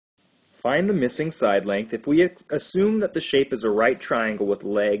Find the missing side length if we assume that the shape is a right triangle with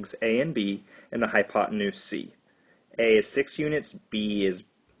legs A and B and a hypotenuse C. A is 6 units, B is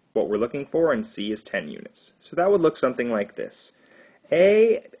what we're looking for, and C is 10 units. So that would look something like this.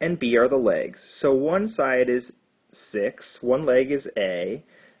 A and B are the legs, so one side is 6, one leg is A,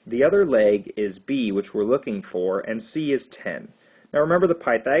 the other leg is B, which we're looking for, and C is 10. Now remember, the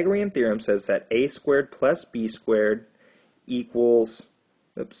Pythagorean theorem says that A squared plus B squared equals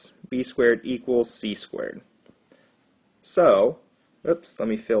B squared equals C squared. So, let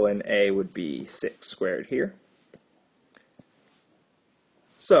me fill in A would be 6 squared here.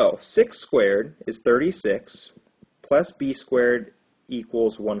 So, 6 squared is 36 plus B squared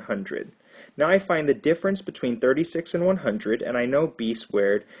equals 100. Now I find the difference between 36 and 100, and I know B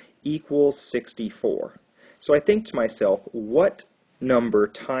squared equals 64. So I think to myself, what number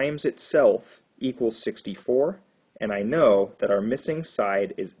times itself equals 64? And I know that our missing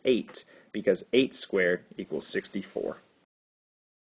side is 8, because 8 squared equals 64.